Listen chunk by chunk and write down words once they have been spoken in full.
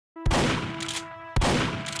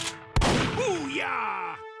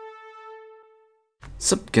Booyah!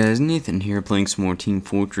 Sup guys, Nathan here playing some more Team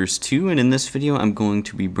Fortress 2, and in this video I'm going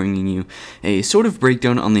to be bringing you a sort of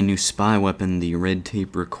breakdown on the new spy weapon, the red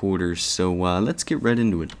tape recorder, so let's get right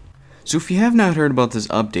into it. So if you have not heard about this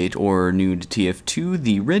update or are new to TF2,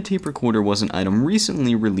 the red tape recorder was an item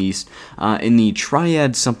recently released in the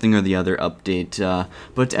Triad something or the other update,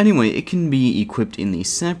 but anyway, it can be equipped in the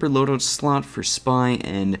Sapper loadout slot for spy,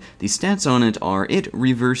 and the stats on it are it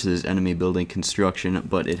reverses enemy building construction,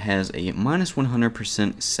 but it has a minus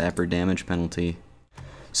 100% Sapper damage penalty.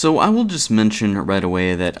 So I will just mention right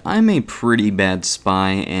away that I'm a pretty bad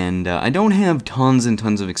spy, and I don't have tons and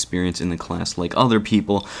tons of experience in the class like other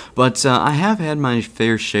people, but I have had my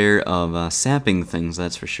fair share of sapping things,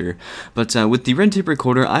 that's for sure. But with the red tape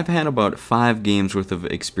recorder, I've had about 5 games worth of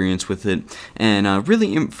experience with it, and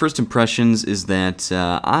really first impressions is that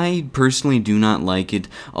I personally do not like it,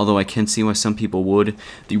 although I can see why some people would.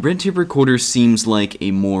 The red tape recorder seems like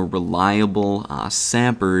a more reliable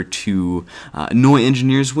sapper to annoy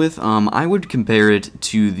engineers with. I would compare it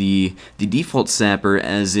to the default sapper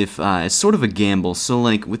as if it's sort of a gamble. So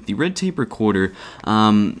like with the red tape recorder,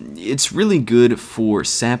 it's really good for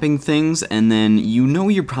sapping things, and then you know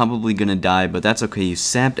you're probably gonna die, but that's okay. You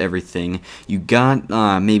sapped everything. You got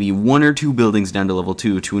maybe 1 or 2 buildings down to level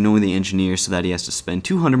 2 to annoy the engineer so that he has to spend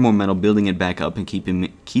 200 more metal building it back up and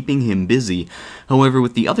keeping him busy. However,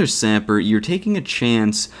 with the other sapper, you're taking a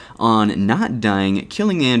chance on not dying,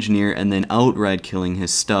 killing the engineer, and then outright killing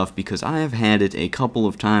his stuff, because I have had it a couple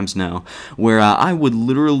of times now where I would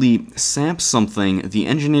literally sap something, the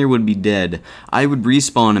engineer would be dead, I would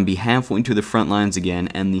respawn and be halfway to the front lines again,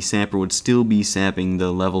 and the sapper would still be sapping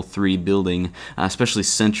the level 3 building, especially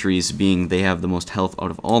sentries, being they have the most health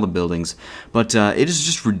out of all the buildings. But it is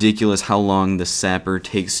just ridiculous how long the sapper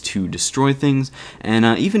takes to destroy things, and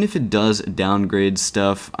even if it does downgrade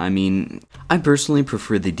stuff, I mean, I personally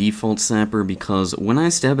prefer the default sapper, because when I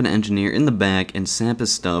stab an engineer in the back and sap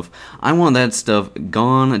his stuff, I want that stuff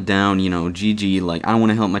gone down, you know, GG, like I want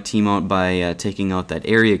to help my team out by taking out that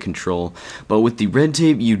area control. But with the red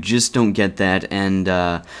tape, you just don't get that, and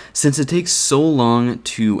since it takes so long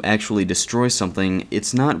to actually destroy something,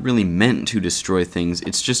 it's not really meant to destroy things,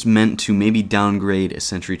 it's just meant to maybe downgrade a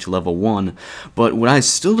sentry to level 1. But what I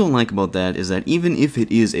still don't like about that is that even if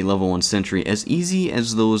it is a level 1 sentry, as easy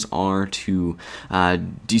as those are to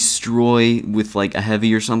destroy with like a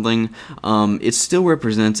heavy or something, it still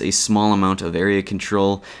represents a small amount of area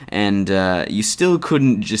control, and you still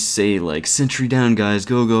couldn't just say like sentry down guys,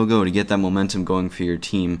 go go go, to get that momentum going for your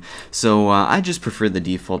team. So I just prefer the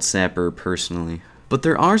default sapper personally. But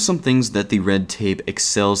there are some things that the red tape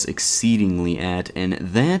excels exceedingly at, and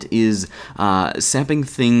that is sapping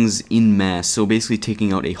things in mass, so basically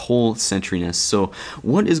taking out a whole sentry nest. So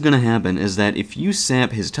what is going to happen is that if you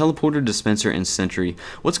sap his teleporter, dispenser, and sentry,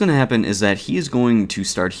 what's going to happen is that he is going to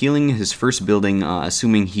start healing his first building,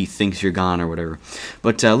 assuming he thinks you're gone or whatever.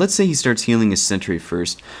 But let's say he starts healing his sentry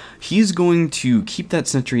first. He's going to keep that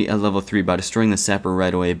sentry at level 3 by destroying the sapper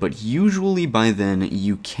right away, but usually by then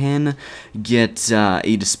you can get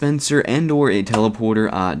a dispenser and or a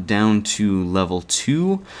teleporter down to level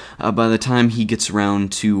 2 by the time he gets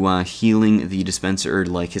around to healing the dispenser, or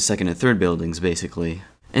like his second and third buildings basically.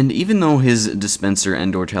 And even though his dispenser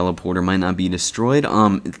and or teleporter might not be destroyed,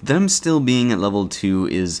 them still being at level 2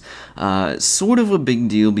 is sort of a big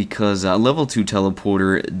deal, because level 2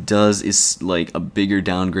 teleporter is like a bigger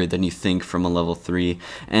downgrade than you think from a level 3,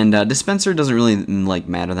 and dispenser doesn't really like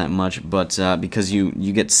matter that much, but because you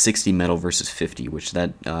get 60 metal versus 50, which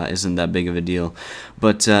that isn't that big of a deal.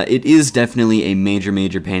 But it is definitely a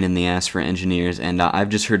major pain in the ass for engineers, and I've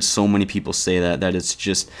just heard so many people say that it's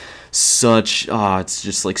just such, it's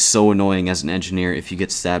just like so annoying as an engineer if you get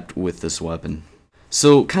sapped with this weapon.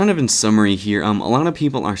 So kind of in summary here, a lot of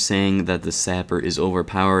people are saying that the sapper is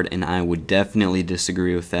overpowered, and I would definitely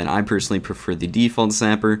disagree with that. I personally prefer the default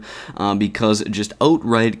sapper because just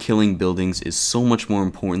outright killing buildings is so much more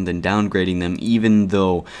important than downgrading them, even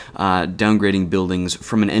though downgrading buildings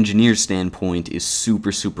from an engineer standpoint is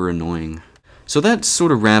super annoying. So that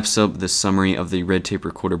sort of wraps up the summary of the red tape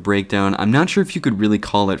recorder breakdown. I'm not sure if you could really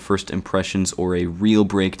call it first impressions or a real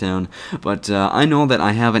breakdown, but I know that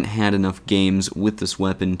I haven't had enough games with this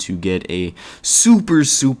weapon to get a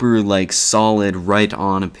super like solid right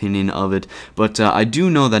on opinion of it, but I do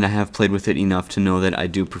know that I have played with it enough to know that I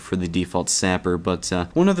do prefer the default sapper. But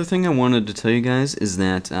one other thing I wanted to tell you guys is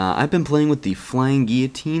that I've been playing with the Flying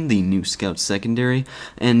Guillotine, the new Scout secondary,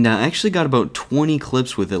 and I actually got about 20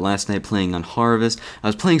 clips with it last night playing on hard harvest. I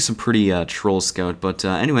was playing some pretty troll scout, but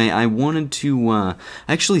anyway, I wanted to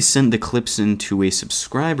actually send the clips into a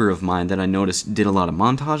subscriber of mine that I noticed did a lot of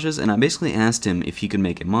montages, and I basically asked him if he could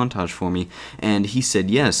make a montage for me, and he said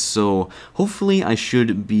yes. So hopefully I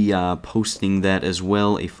should be posting that as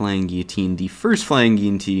well. A flying guillotine, the first flying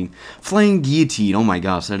guillotine. Oh my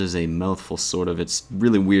gosh, that is a mouthful, sort of. It's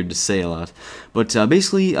really weird to say a lot, but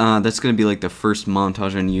basically that's gonna be like the first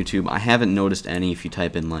montage on YouTube. I haven't noticed any. If you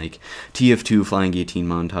type in like TF2 flying guillotine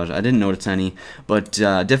montage, I didn't notice any, but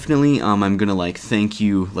definitely I'm gonna like thank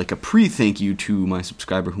you, like a pre-thank you to my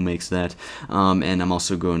subscriber who makes that, and I'm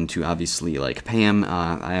also going to obviously like pay him.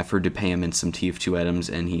 I offered to pay him in some TF2 items,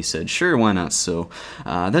 and he said sure, why not. So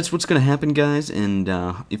that's what's gonna happen, guys. And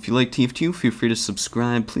if you like TF2, feel free to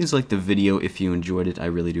subscribe. Please like the video if you enjoyed it. I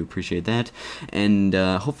really do appreciate that, and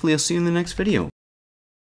hopefully I'll see you in the next video.